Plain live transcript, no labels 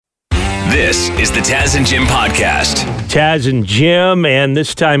This is the Taz and Jim podcast. Taz and Jim, and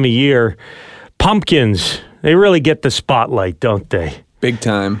this time of year, pumpkins, they really get the spotlight, don't they? Big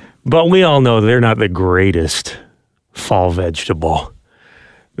time. But we all know they're not the greatest fall vegetable.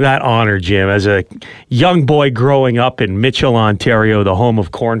 That honor, Jim, as a young boy growing up in Mitchell, Ontario, the home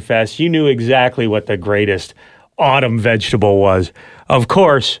of Cornfest, you knew exactly what the greatest autumn vegetable was. Of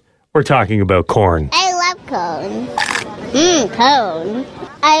course, we're talking about corn. I love cone. Cone.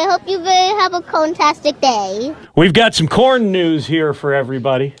 I hope you have a cone-tastic day. We've got some corn news here for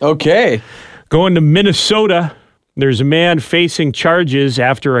everybody. Okay. Going to Minnesota, there's a man facing charges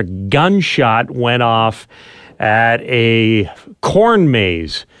after a gunshot went off at a corn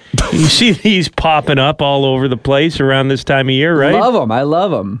maze. You see these popping up all over the place around this time of year, right? Love them. I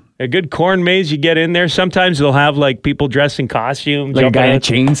love them. A good corn maze, you get in there. Sometimes they'll have like people dressed in costumes. Like a guy in a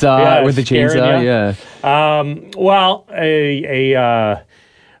chainsaw with a chainsaw, yeah.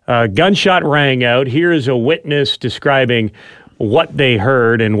 A gunshot rang out. Here is a witness describing what they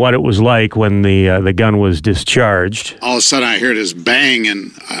heard and what it was like when the gun was discharged. All of a sudden I heard this bang,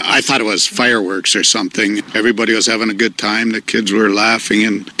 and I thought it was fireworks or something. Everybody was having a good time. The kids were laughing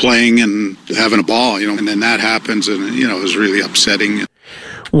and playing and having a ball, and then that happens, and, it was really upsetting.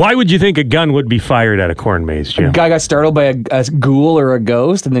 Why would you think a gun would be fired at a corn maze, Jim? A guy got startled by a ghoul or a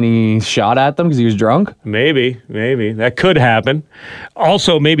ghost, and then he shot at them because he was drunk? Maybe. That could happen.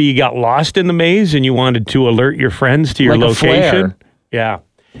 Also, maybe you got lost in the maze and you wanted to alert your friends to your like location. A flare. Yeah.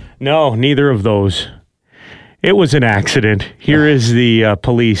 No, neither of those. It was an accident. Here is the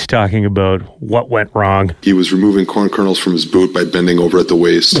police talking about what went wrong. He was removing corn kernels from his boot by bending over at the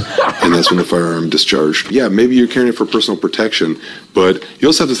waist, and that's when the firearm discharged. Yeah, maybe you're carrying it for personal protection, but you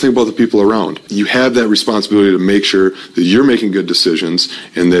also have to think about the people around. You have that responsibility to make sure that you're making good decisions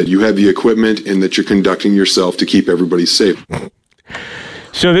and that you have the equipment and that you're conducting yourself to keep everybody safe.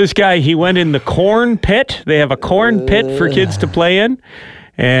 So this guy, he went in the corn pit. They have a corn pit for kids to play in.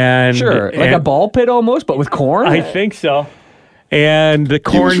 And sure, like a ball pit almost, but with corn? I think so. And the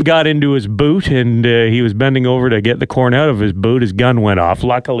corn got into his boot, and he was bending over to get the corn out of his boot. His gun went off.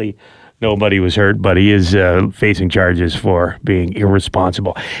 Luckily, nobody was hurt, but he is facing charges for being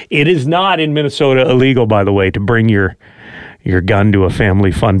irresponsible. It is not in Minnesota illegal, by the way, to bring your gun to a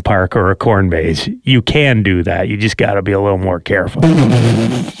family fun park or a corn maze. You can do that. You just got to be a little more careful.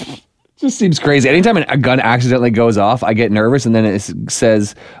 Just seems crazy. Anytime a gun accidentally goes off, I get nervous, and then it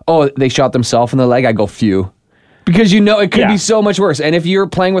says, "Oh, they shot themselves in the leg." I go, "Phew," because it could be so much worse. And if you're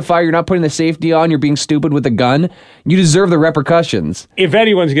playing with fire, you're not putting the safety on. You're being stupid with a gun. You deserve the repercussions. If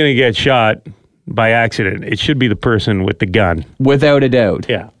anyone's going to get shot by accident, it should be the person with the gun, without a doubt.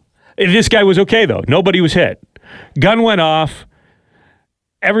 Yeah. This guy was okay though. Nobody was hit. Gun went off.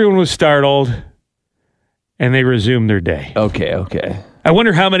 Everyone was startled, and they resumed their day. Okay. I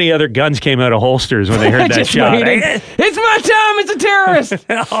wonder how many other guns came out of holsters when they heard that shot. It's my time. It's a terrorist.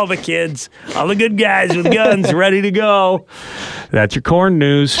 All the kids, all the good guys with guns ready to go. That's your corn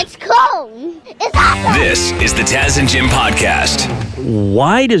news. It's cone. It's awesome. This is the Taz and Jim podcast.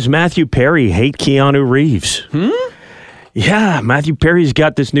 Why does Matthew Perry hate Keanu Reeves? Yeah, Matthew Perry's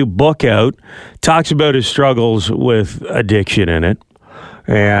got this new book out. Talks about his struggles with addiction in it.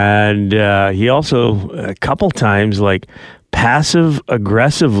 And he also, a couple times,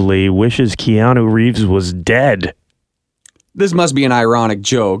 passive-aggressively wishes Keanu Reeves was dead. This must be an ironic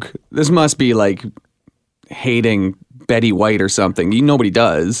joke. This must be like hating Betty White or something. Nobody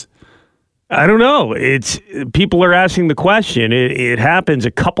does. I don't know. People are asking the question. It happens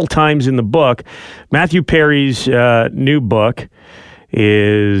a couple times in the book. Matthew Perry's new book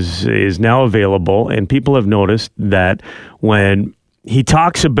is now available, and people have noticed that when he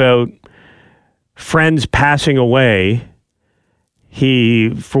talks about friends passing away,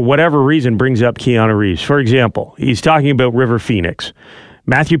 he, for whatever reason, brings up Keanu Reeves. For example, he's talking about River Phoenix.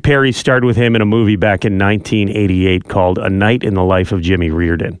 Matthew Perry starred with him in a movie back in 1988 called A Night in the Life of Jimmy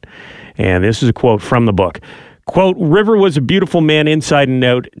Reardon. And this is a quote from the book. Quote, "River was a beautiful man inside and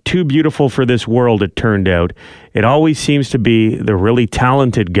out, too beautiful for this world, it turned out. It always seems to be the really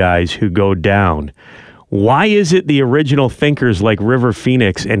talented guys who go down. Why is it the original thinkers like River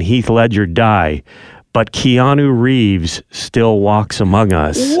Phoenix and Heath Ledger die, but Keanu Reeves still walks among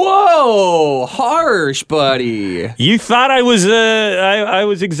us?" Whoa, harsh, buddy. You thought I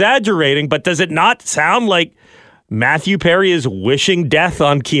was exaggerating, but does it not sound like Matthew Perry is wishing death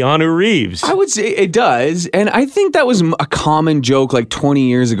on Keanu Reeves? I would say it does, and I think that was a common joke like 20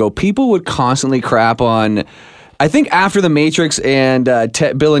 years ago. People would constantly crap on... I think after The Matrix and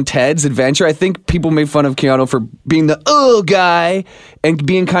Bill and Ted's Adventure, I think people made fun of Keanu for being the guy and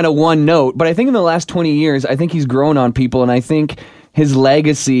being kind of one note. But I think in the last 20 years, I think he's grown on people, and I think his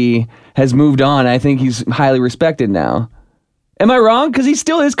legacy has moved on. I think he's highly respected now. Am I wrong? Because he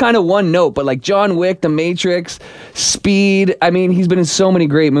still is kind of one note, but like John Wick, The Matrix, Speed. I mean, he's been in so many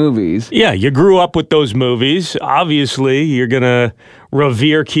great movies. Yeah, you grew up with those movies. Obviously, you're going to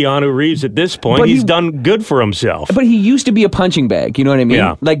revere Keanu Reeves at this point. But he's done good for himself. But he used to be a punching bag, you know what I mean?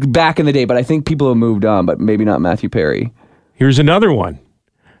 Yeah. Like back in the day, but I think people have moved on, but maybe not Matthew Perry. Here's another one.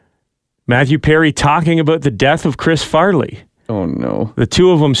 Matthew Perry talking about the death of Chris Farley. Oh, no. The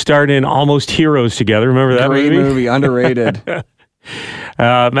two of them starred in Almost Heroes together. Remember that Great movie, underrated.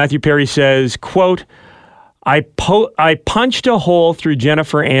 Matthew Perry says, quote, I punched a hole through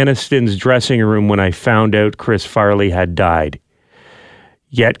Jennifer Aniston's dressing room when I found out Chris Farley had died.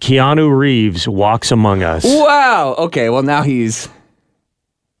 Yet Keanu Reeves walks among us. Wow. Okay, well, now it's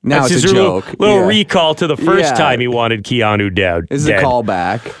That's a joke. Little recall to the first time he wanted Keanu dead. This is a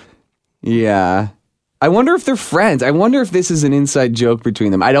callback. Yeah. I wonder if they're friends. I wonder if this is an inside joke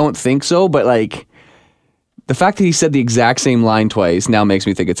between them. I don't think so, but like the fact that he said the exact same line twice now makes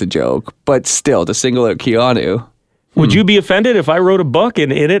me think it's a joke. But still, to single out Keanu. Would you be offended if I wrote a book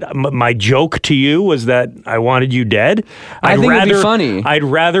and in it my joke to you was that I wanted you dead? I think it'd be funny. I'd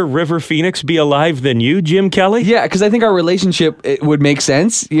rather River Phoenix be alive than you, Jim Kelly. Yeah, because I think our relationship it would make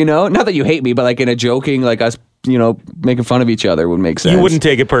sense, you know? Not that you hate me, but like in a joking, like us, you know, making fun of each other would make sense. You wouldn't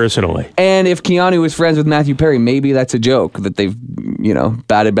take it personally. And if Keanu was friends with Matthew Perry, maybe that's a joke that they've, you know,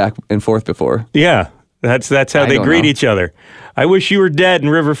 batted back and forth before. Yeah, that's how they greet each other. I wish you were dead and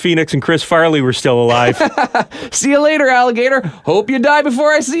River Phoenix and Chris Farley were still alive. See you later, alligator. Hope you die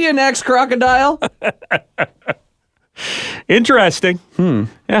before I see you next, crocodile. Interesting.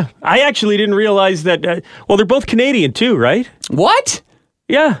 Yeah, I actually didn't realize that. Well, they're both Canadian too, right? What?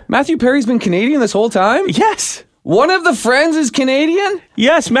 Yeah. Matthew Perry's been Canadian this whole time? Yes. One of the friends is Canadian?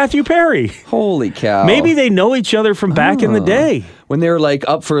 Yes, Matthew Perry. Holy cow. Maybe they know each other from back in the day. When they were like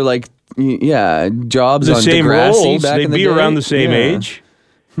up for like, jobs The on same Degrassi roles. back They'd in the be day? around the same age.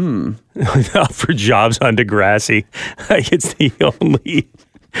 Up for jobs on Degrassi. Like it's the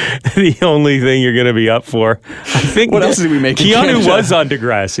only thing you're going to be up for. I think. What else did we make in Keanu Canada? was on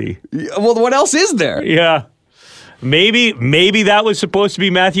Degrassi. Well, what else is there? Yeah. Maybe that was supposed to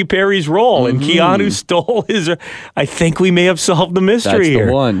be Matthew Perry's role, and Keanu stole his. I think we may have solved the mystery That's the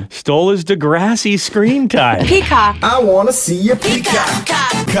here. one. Stole his Degrassi screen time. Peacock. I wanna see you peacock.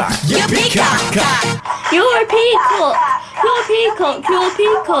 Peacock. You peacock. You're a peacock. You're a peacock. You're a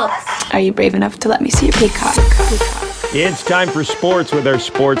peacock. Are you brave enough to let me see your peacock? It's time for sports with our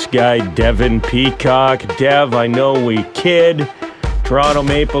sports guy, Devin Peacock. Dev, I know we kid. Toronto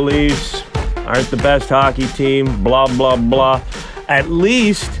Maple Leafs aren't the best hockey team, blah, blah, blah. At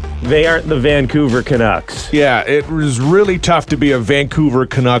least they aren't the Vancouver Canucks. Yeah, it was really tough to be a Vancouver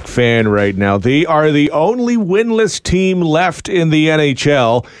Canuck fan right now. They are the only winless team left in the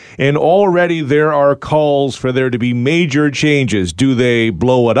NHL, and already there are calls for there to be major changes. Do they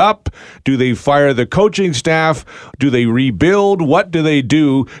blow it up? Do they fire the coaching staff? Do they rebuild? What do they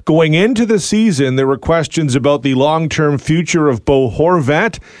do? Going into the season, there were questions about the long-term future of Bo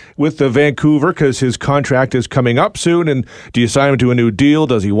Horvat with the Vancouver because his contract is coming up soon, and do you sign him to a new deal?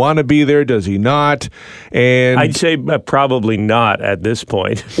 Does he want to be there? Does he not? And I'd say probably not at this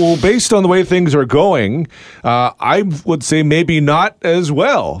point. Well, based on the way things are going, I would say maybe not as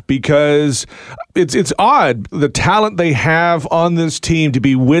well, because it's odd, the talent they have on this team to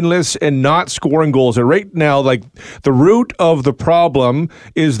be winless and not scoring goals. And right now, like, the root of the problem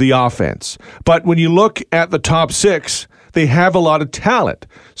is the offense. But when you look at the top six, they have a lot of talent.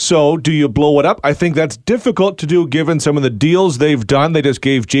 So do you blow it up? I think that's difficult to do given some of the deals they've done. They just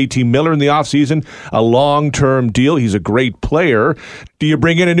gave JT Miller in the offseason a long-term deal. He's a great player. Do you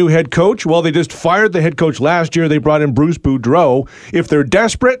bring in a new head coach? Well, they just fired the head coach last year. They brought in Bruce Boudreau. If they're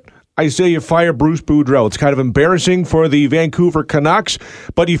desperate, I say you fire Bruce Boudreau. It's kind of embarrassing for the Vancouver Canucks,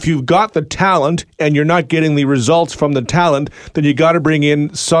 but if you've got the talent and you're not getting the results from the talent, then you got to bring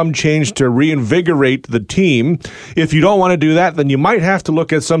in some change to reinvigorate the team. If you don't want to do that, then you might have to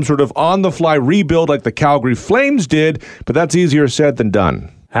look at some sort of on-the-fly rebuild like the Calgary Flames did, but that's easier said than done.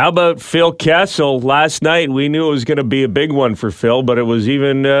 How about Phil Kessel? Last night, we knew it was going to be a big one for Phil, but it was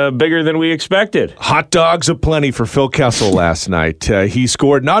even bigger than we expected. Hot dogs aplenty for Phil Kessel last night. He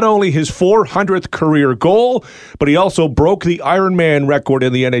scored not only his 400th career goal, but he also broke the Ironman record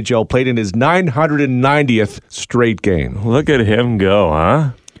in the NHL, played in his 990th straight game. Look at him go,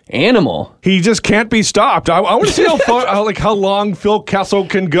 huh? Animal. He just can't be stopped. I want to see how long Phil Kessel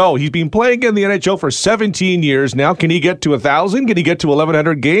can go. He's been playing in the NHL for 17 years now. Can he get to 1,000? Can he get to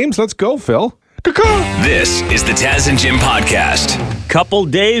 1,100 games? Let's go, Phil. This is the Taz and Jim Podcast. Couple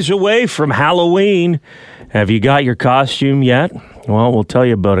days away from Halloween. Have you got your costume yet? Well, we'll tell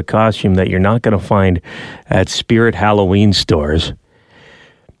you about a costume that you're not going to find at Spirit Halloween stores.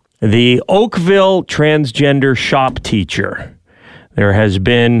 The Oakville transgender shop teacher. There has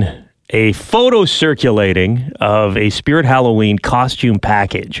been a photo circulating of a Spirit Halloween costume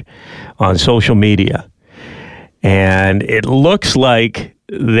package on social media. And it looks like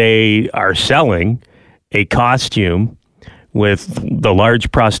they are selling a costume with the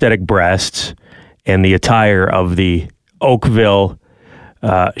large prosthetic breasts and the attire of the Oakville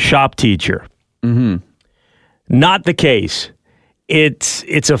shop teacher. Mm-hmm. Not the case.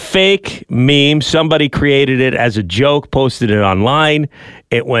 It's a fake meme. Somebody created it as a joke, posted it online.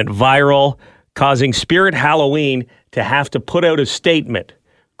 It went viral, causing Spirit Halloween to have to put out a statement.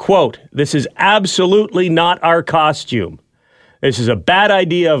 Quote, "This is absolutely not our costume. This is a bad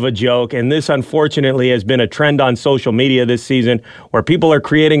idea of a joke, and this unfortunately has been a trend on social media this season where people are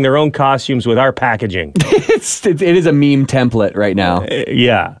creating their own costumes with our packaging." It is a meme template right now.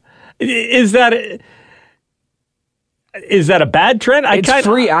 Yeah. Is that a bad trend? It's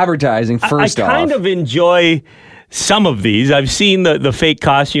free advertising, first off. I kind of enjoy some of these. I've seen the fake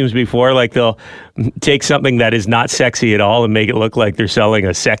costumes before, like they'll take something that is not sexy at all and make it look like they're selling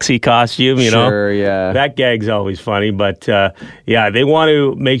a sexy costume, you know? Sure, yeah. That gag's always funny, but yeah, they want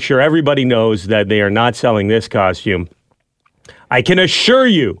to make sure everybody knows that they are not selling this costume. I can assure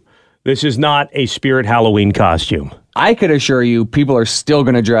you, this is not a Spirit Halloween costume. I could assure you people are still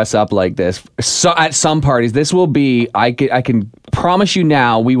going to dress up like this. So at some parties, this will be, I can promise you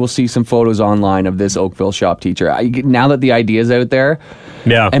now, we will see some photos online of this Oakville shop teacher. Now that the idea is out there,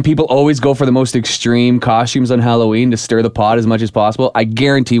 yeah, and people always go for the most extreme costumes on Halloween to stir the pot as much as possible, I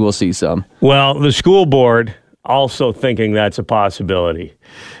guarantee we'll see some. Well, the school board also thinking that's a possibility.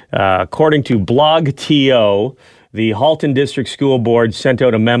 According to BlogTO, the Halton District School Board sent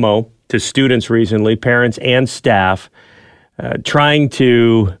out a memo to students recently, parents and staff, trying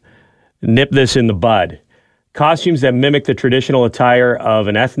to nip this in the bud. Costumes that mimic the traditional attire of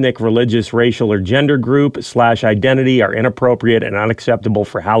an ethnic, religious, racial, or gender group / identity are inappropriate and unacceptable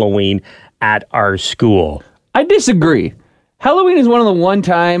for Halloween at our school. I disagree. Halloween is one of the one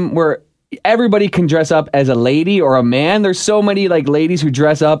time where everybody can dress up as a lady or a man. There's so many like ladies who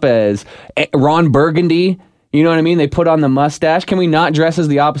dress up as Ron Burgundy. You know what I mean? They put on the mustache. Can we not dress as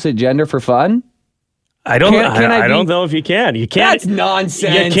the opposite gender for fun? I don't know if you can. You can't. That's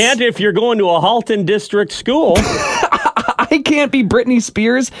nonsense. You can't if you're going to a Halton District school. I can't be Britney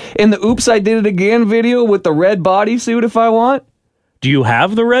Spears in the Oops, I Did It Again video with the red bodysuit if I want. Do you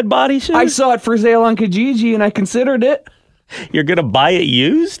have the red bodysuit? I saw it for sale on Kijiji and I considered it. You're going to buy it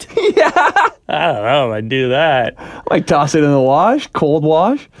used? Yeah. I don't know if I'd do that. Like toss it in the wash, cold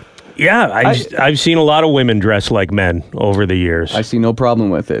wash. Yeah, I've seen a lot of women dress like men over the years. I see no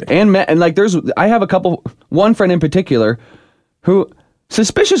problem with it. And like I have one friend in particular who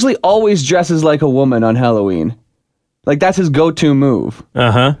suspiciously always dresses like a woman on Halloween. Like that's his go-to move.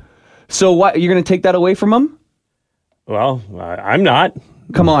 Uh-huh. So what, you're going to take that away from him? Well, I'm not.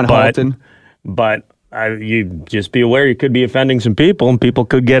 Come on, Halton. But you just be aware you could be offending some people and people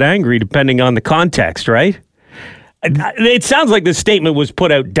could get angry depending on the context, right? It sounds like this statement was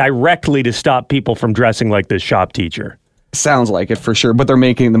put out directly to stop people from dressing like this shop teacher. Sounds like it for sure, but they're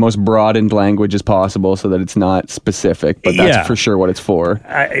making it the most broadened language as possible so that it's not specific, but that's for sure what it's for.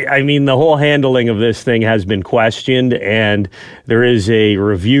 I mean, the whole handling of this thing has been questioned, and there is a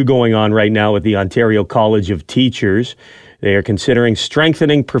review going on right now with the Ontario College of Teachers. They are considering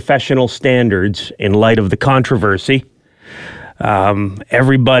strengthening professional standards in light of the controversy.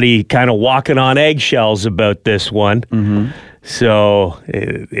 Everybody kind of walking on eggshells about this one. Mm-hmm. So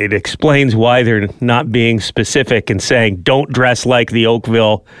it explains why they're not being specific and saying don't dress like the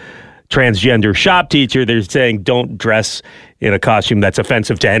Oakville transgender shop teacher. They're saying don't dress in a costume that's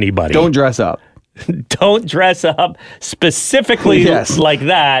offensive to anybody. Don't dress up. Don't dress up specifically like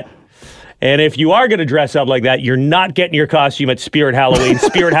that. And if you are going to dress up like that, you're not getting your costume at Spirit Halloween.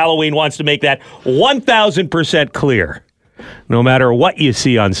 Spirit Halloween wants to make that 1,000% clear. No matter what you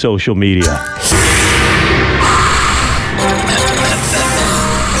see on social media.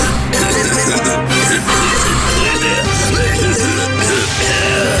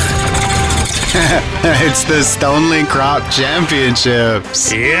 It's the Stonely Crop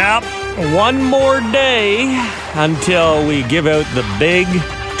Championships. Yep. One more day until we give out the big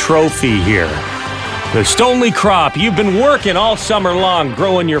trophy here. The Stonely Crop. You've been working all summer long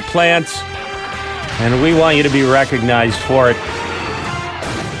growing your plants, and we want you to be recognized for it.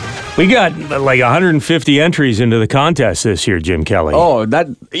 We got like 150 entries into the contest this year, Jim Kelly. Oh, that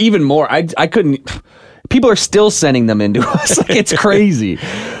even more. I couldn't. people are still sending them into us. Like, it's crazy.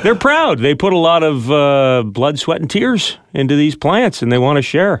 They're proud. They put a lot of blood, sweat, and tears into these plants, and they want to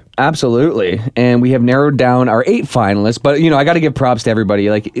share. Absolutely. And we have narrowed down our 8 finalists. But, I got to give props to everybody.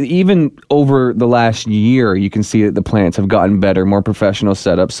 Like, even over the last year, you can see that the plants have gotten better, more professional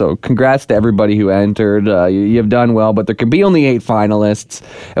setups. So congrats to everybody who entered. You have done well, but there can be only 8 finalists.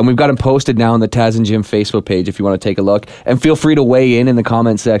 And we've got them posted now on the Taz and Jim Facebook page if you want to take a look. And feel free to weigh in the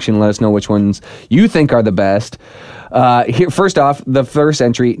comment section. Let us know which ones you think are the best. Here, first off, the first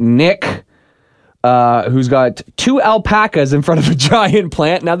entry, Nick, who's got 2 alpacas in front of a giant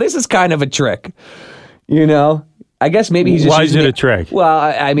plant. Now, this is kind of a trick, I guess maybe he's just... Why is it a trick? Well,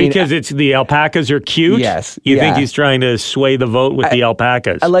 I mean... Because the alpacas are cute? Yes. You think he's trying to sway the vote with the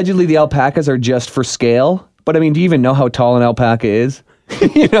alpacas? Allegedly, the alpacas are just for scale. But, I mean, do you even know how tall an alpaca is?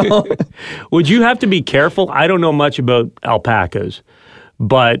 Would you have to be careful? I don't know much about alpacas,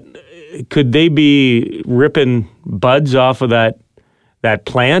 but could they be ripping buds off of that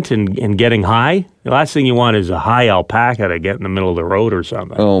plant and getting high? The last thing you want is a high alpaca to get in the middle of the road or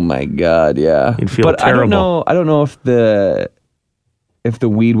something. Oh my God, yeah. You'd feel terrible. I don't know if the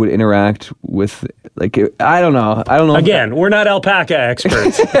weed would interact with, like, I don't know. Again, we're not alpaca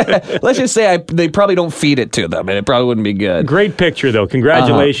experts. Let's just say they probably don't feed it to them, and it probably wouldn't be good. Great picture, though.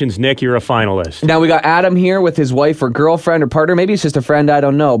 Congratulations, Nick. You're a finalist. Now, we got Adam here with his wife or girlfriend or partner. Maybe it's just a friend. I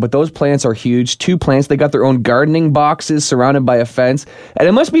don't know. But those plants are huge. 2 plants. They got their own gardening boxes surrounded by a fence. And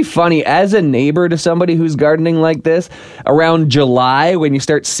it must be funny, as a neighbor to somebody who's gardening like this, around July, when you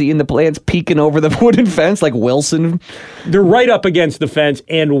start seeing the plants peeking over the wooden fence, like Wilson. They're right up against the fence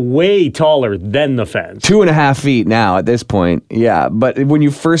and way taller than the fence. 2.5 feet now at this point. Yeah, but when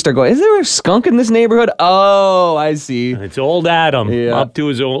you first start going, is there a skunk in this neighborhood? Oh, I see. It's old Adam, up to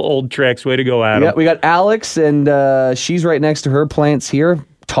his old tricks. Way to go, Adam. Yeah, we got Alex, and she's right next to her plants here.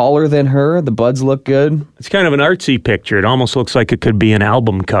 Taller than her. The buds look good. It's kind of an artsy picture. It almost looks like it could be an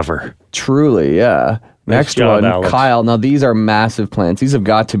album cover. Truly, yeah. Next job, one, Alex. Kyle. Now, these are massive plants. These have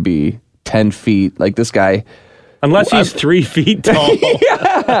got to be 10 feet. Like, this guy... Unless he's 3 feet tall.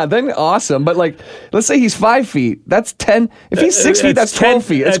 Yeah, then awesome. But, like, let's say he's 5 feet. That's 10. If he's 6 feet, that's 12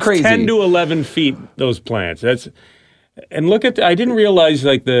 feet. That's crazy. 10 to 11 feet, those plants. And look at... I didn't realize,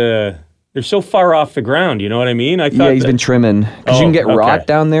 like, they're so far off the ground. You know what I mean? I thought he's been trimming. Because you can get rot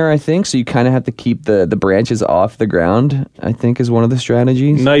down there, I think. So you kind of have to keep the branches off the ground, I think, is one of the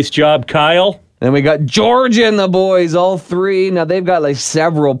strategies. Nice job, Kyle. Then we got George and the boys, all 3. Now, they've got, like,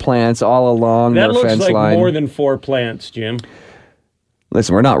 several plants all along their fence line. That looks like more than 4 plants, Jim.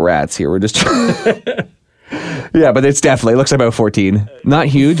 Listen, we're not rats here. We're just... Yeah, but it looks like about 14. Not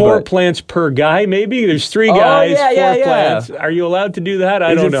huge, 4 plants per guy, maybe? There's 3 guys, 4 plants. Are you allowed to do that?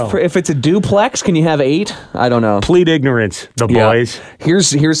 I don't know. If it's a duplex, can you have 8? I don't know. Plead ignorance, the boys.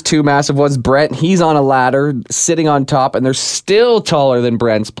 Here's 2 massive ones. Brent, he's on a ladder, sitting on top, and they're still taller than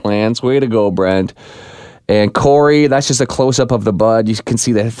Brent's plants. Way to go, Brent. And Corey, that's just a close-up of the bud. You can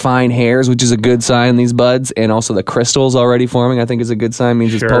see the fine hairs, which is a good sign, these buds, and also the crystals already forming, I think is a good sign,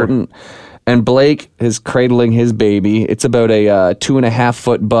 means it's potent. And Blake is cradling his baby. It's about a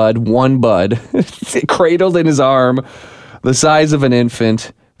 2.5-foot bud, 1 bud, cradled in his arm, the size of an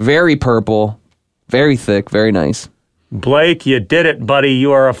infant, very purple, very thick, very nice. Blake, you did it, buddy.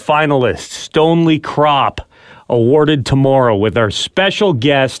 You are a finalist. Stonely Crop, awarded tomorrow with our special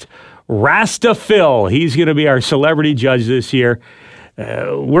guest, Rasta Phil. He's going to be our celebrity judge this year.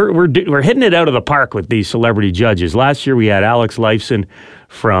 We're hitting it out of the park with these celebrity judges. Last year we had Alex Lifeson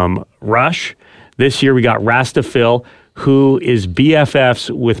from Rush. This year we got Rasta Phil, who is BFFs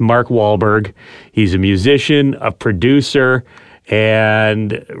with Mark Wahlberg. He's a musician, a producer,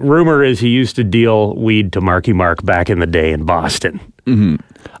 and rumor is he used to deal weed to Marky Mark back in the day in Boston. Mm-hmm.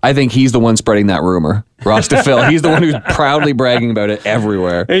 I think he's the one spreading that rumor. Rasta Phil, he's the one who's proudly bragging about it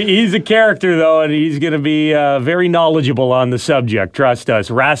everywhere. He's a character, though, and he's going to be very knowledgeable on the subject. Trust us.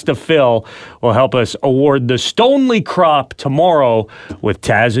 Rasta Phil will help us award the Stonely Crop tomorrow with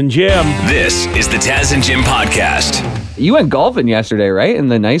Taz and Jim. This is the Taz and Jim podcast. You went golfing yesterday, right? In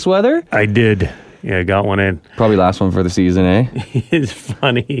the nice weather? I did. Yeah, I got one in. Probably last one for the season, eh? It's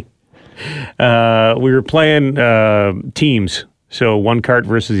funny. We were playing teams. So one cart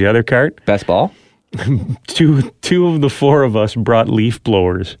versus the other cart. Best ball? Two of the 4 of us brought leaf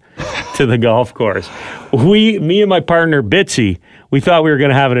blowers to the golf course. Me and my partner, Bitsy, we thought we were going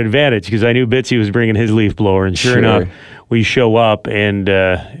to have an advantage because I knew Bitsy was bringing his leaf blower. And sure enough, we show up and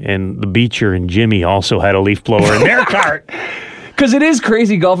the Beecher and Jimmy also had a leaf blower in their cart. Because it is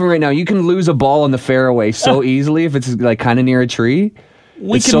crazy golfing right now. You can lose a ball in the fairway so easily if it's like kind of near a tree.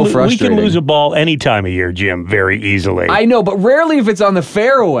 It's so frustrating. We can lose a ball any time of year, Jim, very easily. I know, but rarely if it's on the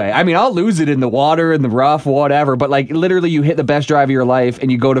fairway. I mean, I'll lose it in the water, in the rough, whatever. But like, literally, you hit the best drive of your life,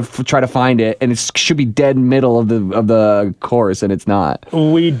 and you go to try to find it, and it should be dead middle of the course, and it's not.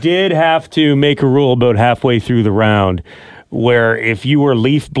 We did have to make a rule about halfway through the round, where if you were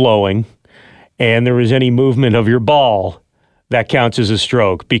leaf blowing, and there was any movement of your ball, that counts as a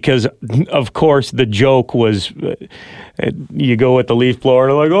stroke, because, of course, the joke was you go with the leaf blower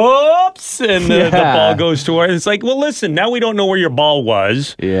and like, oops, and the ball goes toward. It's like, well, listen, now we don't know where your ball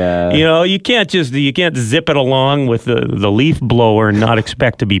was. Yeah. You know, you can't zip it along with the leaf blower and not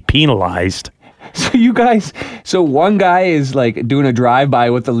expect to be penalized. So one guy is like doing a drive-by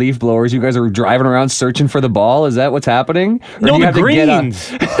with the leaf blowers. You guys are driving around searching for the ball? Is that what's happening? Or No, do you the have to get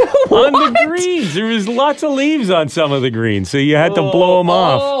greens. On the greens. There was lots of leaves on some of the greens, so you had to blow them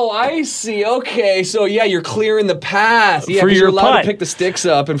off. Oh, I see. Okay, so yeah, you're clearing the path. Yeah, For your you're allowed putt. to pick the sticks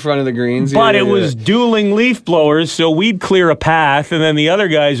up in front of the greens. But Yeah, it yeah. was dueling leaf blowers, so we'd clear a path, and then the other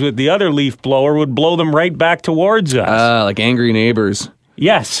guys with the other leaf blower would blow them right back towards us. Like angry neighbors.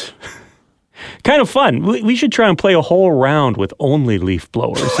 Yes. Kind of fun. We should try and play a whole round with only leaf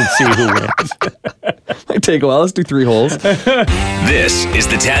blowers and see who wins. Might take a while. Let's do 3 holes. This is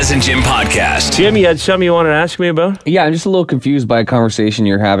the Taz and Jim podcast. Jim, you had something you wanted to ask me about? Yeah, I'm just a little confused by a conversation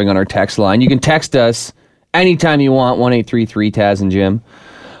you're having on our text line. You can text us anytime you want, 1-833-TAZ and Jim.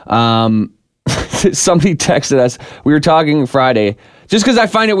 Somebody texted us. We were talking Friday. Just because I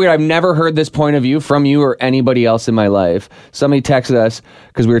find it weird, I've never heard this point of view from you or anybody else in my life. Somebody texted us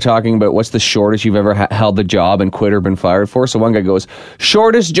because we were talking about what's the shortest you've ever held the job and quit or been fired for. So one guy goes,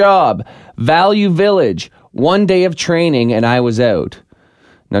 shortest job, Value Village, 1 day of training and I was out.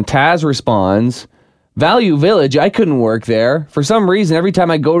 Now Taz responds, Value Village, I couldn't work there. For some reason, every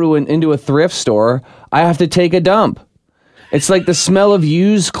time I go into a thrift store, I have to take a dump. It's like the smell of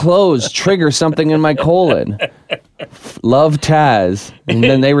used clothes triggers something in my colon. Love Taz. And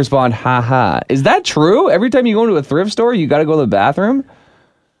then they respond, ha ha. Is that true? Every time you go into a thrift store, you got to go to the bathroom?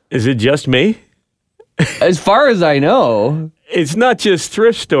 Is it just me? As far as I know. It's not just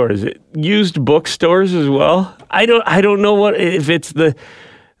thrift stores. Used bookstores as well. I don't know if it's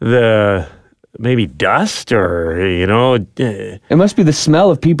the maybe dust or, It must be the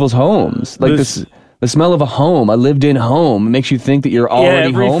smell of people's homes. Like the smell of a home, a lived-in home. It makes you think that you're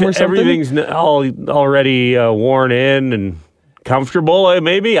already home or something? Everything's already worn in and comfortable,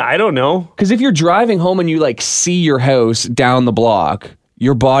 maybe. I don't know. Because if you're driving home and you see your house down the block,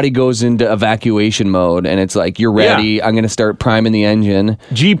 your body goes into evacuation mode and it's like, you're ready. Yeah. I'm going to start priming the engine.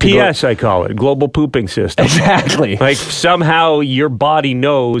 GPS, I call it. Global pooping system. Exactly. Like somehow your body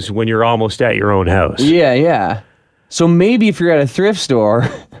knows when you're almost at your own house. Yeah, yeah. So maybe if you're at a thrift store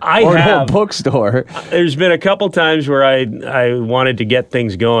or a bookstore. There's been a couple times where I wanted to get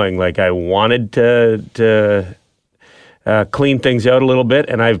things going. Like I wanted to clean things out a little bit,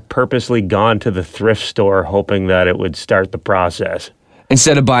 and I've purposely gone to the thrift store hoping that it would start the process.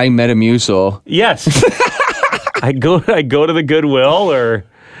 Instead of buying Metamucil. Yes. I go to the Goodwill or...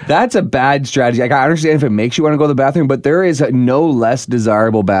 That's a bad strategy. I understand if it makes you want to go to the bathroom, but there is no less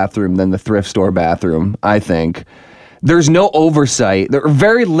desirable bathroom than the thrift store bathroom, I think. There's no oversight. There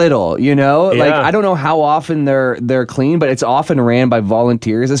very little, Yeah. I don't know how often they're clean, but it's often ran by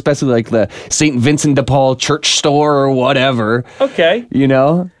volunteers, especially like the St. Vincent de Paul church store or whatever. Okay.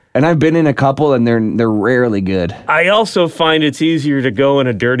 And I've been in a couple and they're rarely good. I also find it's easier to go in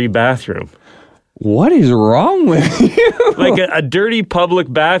a dirty bathroom. What is wrong with you? Like a dirty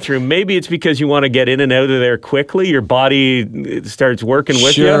public bathroom. Maybe it's because you want to get in and out of there quickly. Your body starts working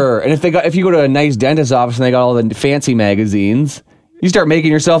with you. Sure. And if you go to a nice dentist office and they got all the fancy magazines, you start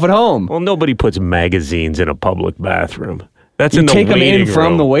making yourself at home. Well, nobody puts magazines in a public bathroom. That's you in the waiting room. You take them in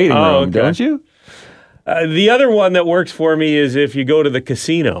from the waiting room, okay. Don't you? The other one that works for me is if you go to the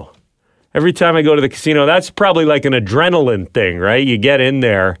casino. Every time I go to the casino, that's probably like an adrenaline thing, right? You get in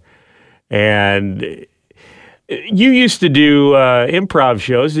there. And you used to do improv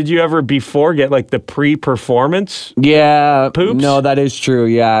shows. Did you ever before get like the pre-performance? Yeah. Poops? No, that is true.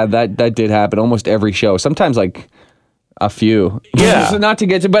 Yeah, that did happen almost every show. Sometimes like a few. Yeah. So not to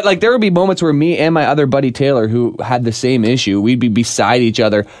get to, but there would be moments where me and my other buddy Taylor, who had the same issue, we'd be beside each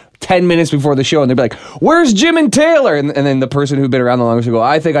other 10 minutes before the show and they'd be like, where's Jim and Taylor? And then the person who'd been around the longest would go,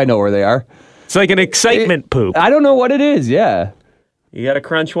 I think I know where they are. It's like an excitement poop. I don't know what it is. Yeah. You got to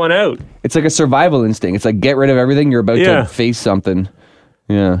crunch one out. It's like a survival instinct. It's like get rid of everything. You're about to face something.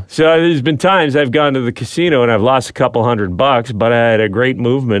 Yeah. So there's been times I've gone to the casino and I've lost a couple $100, but I had a great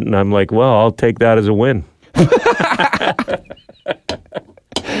movement and I'm like, well, I'll take that as a win.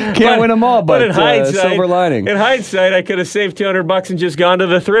 Can't win them all, but in hindsight, silver lining. In hindsight, I could have saved $200 and just gone to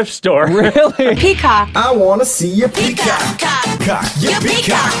the thrift store. Really? Peacock. I wanna see you peacock. Cock, you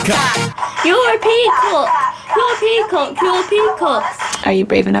peacock. You're a peacock. You're a peacock. You're a peacock. Are you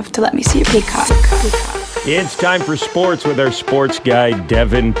brave enough to let me see your peacock? It's time for sports with our sports guy,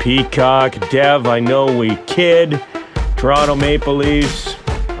 Devin Peacock. Dev, I know we kid. Toronto Maple Leafs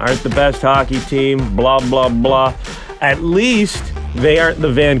aren't the best hockey team, blah, blah, blah. At least they aren't the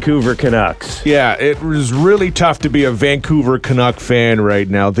Vancouver Canucks. Yeah, it was really tough to be a Vancouver Canuck fan right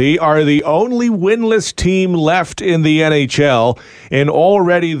now. They are the only winless team left in the NHL, and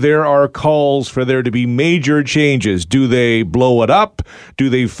already there are calls for there to be major changes. Do they blow it up? Do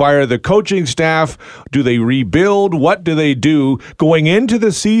they fire the coaching staff? Do they rebuild? What do they do? Going into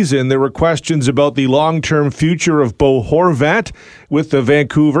the season, there were questions about the long-term future of Bo Horvat with the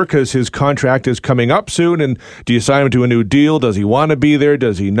Vancouver because his contract is coming up soon, and do you sign him to a new deal? Does he want to be there?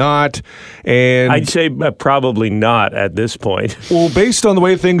 Does he not? And I'd say probably not at this point. Well, based on the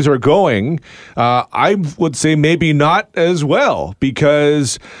way things are going, I would say maybe not as well,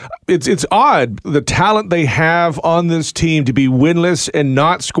 because it's odd the talent they have on this team to be winless and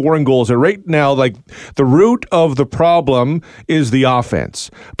not scoring goals. And right now, like, the root of the problem is the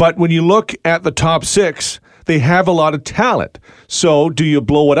offense. But when you look at the top six, they have a lot of talent. So do you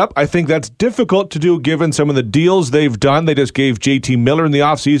blow it up? I think that's difficult to do given some of the deals they've done. They just gave JT Miller in the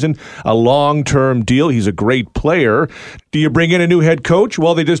offseason a long-term deal. He's a great player. Do you bring in a new head coach?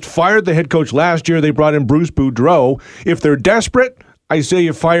 Well, they just fired the head coach last year. They brought in Bruce Boudreau. If they're desperate, I say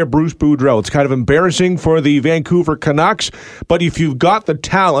you fire Bruce Boudreau. It's kind of embarrassing for the Vancouver Canucks, but if you've got the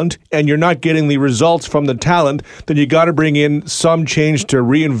talent and you're not getting the results from the talent, then you got to bring in some change to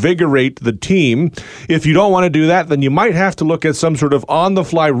reinvigorate the team. If you don't want to do that, then you might have to look at some sort of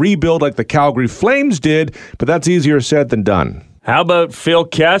on-the-fly rebuild like the Calgary Flames did, but that's easier said than done. How about Phil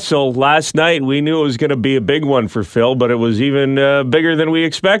Kessel? Last night, we knew it was going to be a big one for Phil, but it was even bigger than we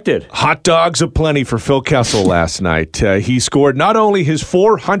expected. Hot dogs aplenty for Phil Kessel last night. He scored not only his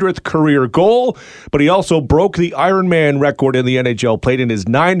 400th career goal, but he also broke the Ironman record in the NHL, played in his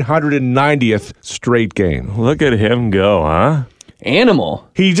 990th straight game. Look at him go, huh? Animal.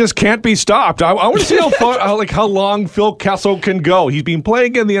 He just can't be stopped. I want to see how long Phil Kessel can go. He's been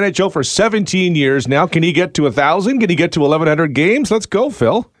playing in the NHL for 17 years now. Can he get to 1,000? Can he get to 1,100 games? Let's go,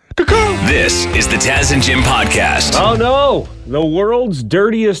 Phil. This is the Taz and Jim podcast. Oh no, the world's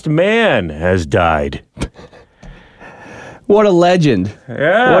dirtiest man has died. What a legend.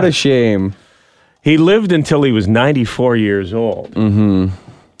 Yeah. What a shame. He lived until he was 94 years old. Mm-hmm.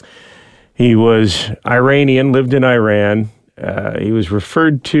 He was Iranian, lived in Iran. He was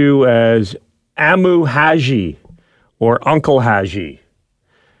referred to as Amu Haji or Uncle Haji.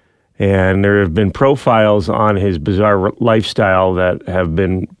 And there have been profiles on his bizarre lifestyle that have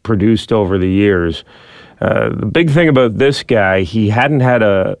been produced over the years. The big thing about this guy, he hadn't had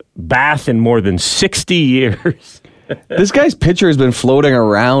a bath in more than 60 years. This guy's picture has been floating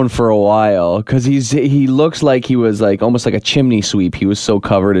around for a while because he looks like he was like almost like a chimney sweep. He was so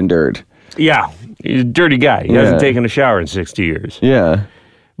covered in dirt. Yeah, he's a dirty guy. He hasn't taken a shower in 60 years. Yeah.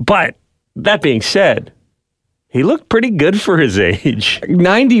 But that being said, he looked pretty good for his age.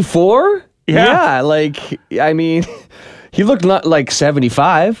 94? Yeah. Like, I mean, he looked not like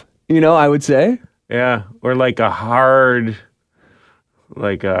 75, I would say. Yeah, or like a hard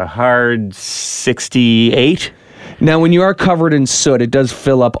 68. Now, when you are covered in soot, it does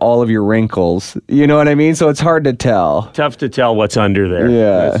fill up all of your wrinkles. You know what I mean? So it's hard to tell. Tough to tell what's under there.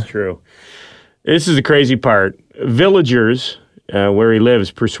 Yeah. That's true. This is the crazy part. Villagers, where he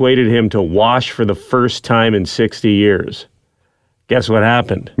lives, persuaded him to wash for the first time in 60 years. Guess what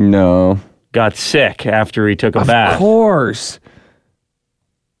happened? No. Got sick after he took a bath. Of course.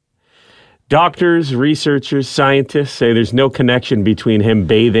 Doctors, researchers, scientists say there's no connection between him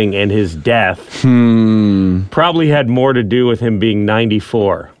bathing and his death. Probably had more to do with him being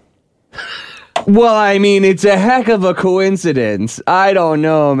 94. Well, I mean, it's a heck of a coincidence. I don't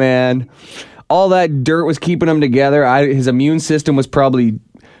know, man. All that dirt was keeping him together. His immune system was probably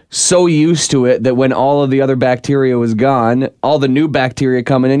so used to it that when all of the other bacteria was gone, all the new bacteria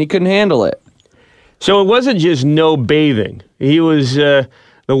coming in, he couldn't handle it. So it wasn't just no bathing. He was the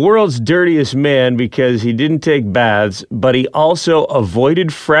world's dirtiest man because he didn't take baths, but he also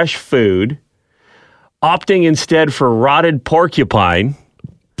avoided fresh food, opting instead for rotted porcupine.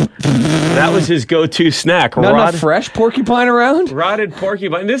 That was his go-to snack. Not a fresh porcupine around? Rotted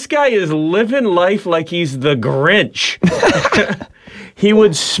porcupine. This guy is living life like he's the Grinch. He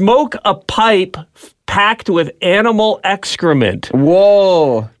would smoke a pipe packed with animal excrement.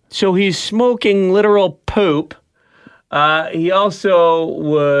 Whoa. So he's smoking literal poop He also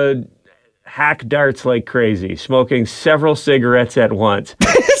would hack darts like crazy, smoking several cigarettes at once.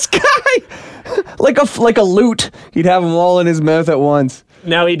 This guy, like a lute, he'd have them all in his mouth at once.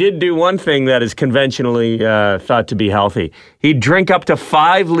 Now, he did do one thing that is conventionally thought to be healthy. He'd drink up to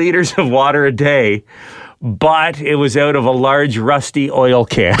 5 liters of water a day, but it was out of a large rusty oil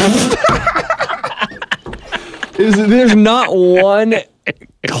can. There's not one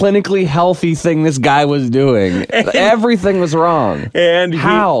clinically healthy thing this guy was doing. Everything was wrong. And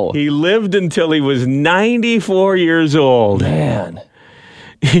how? He lived until he was 94 years old. Man.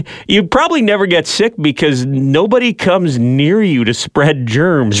 You probably never get sick because nobody comes near you to spread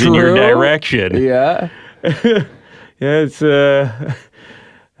germs True. in your direction. Yeah.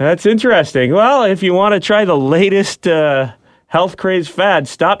 That's interesting. Well, if you want to try the latest health craze fad,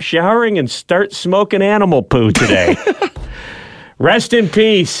 stop showering and start smoking animal poo today. Rest in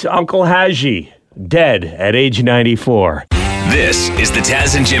peace, Uncle Haji, dead at age 94. This is the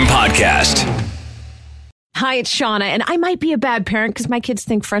Taz and Jim podcast. Hi, it's Shauna, and I might be a bad parent because my kids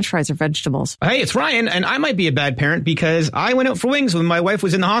think French fries are vegetables. Hey, it's Ryan, and I might be a bad parent because I went out for wings when my wife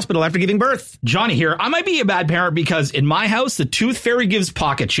was in the hospital after giving birth. Johnny here. I might be a bad parent because in my house, the tooth fairy gives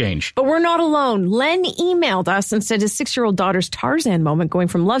pocket change. But we're not alone. Len emailed us and said his 6-year-old daughter's Tarzan moment going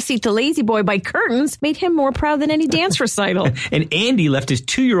from love seat to lazy boy by curtains made him more proud than any dance recital. And Andy left his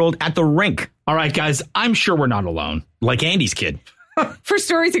 2-year-old at the rink. All right, guys, I'm sure we're not alone. Like Andy's kid. For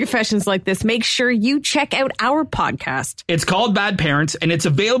stories and confessions like this, make sure you check out our podcast. It's called Bad Parents, and it's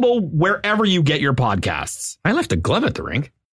available wherever you get your podcasts. I left a glove at the rink.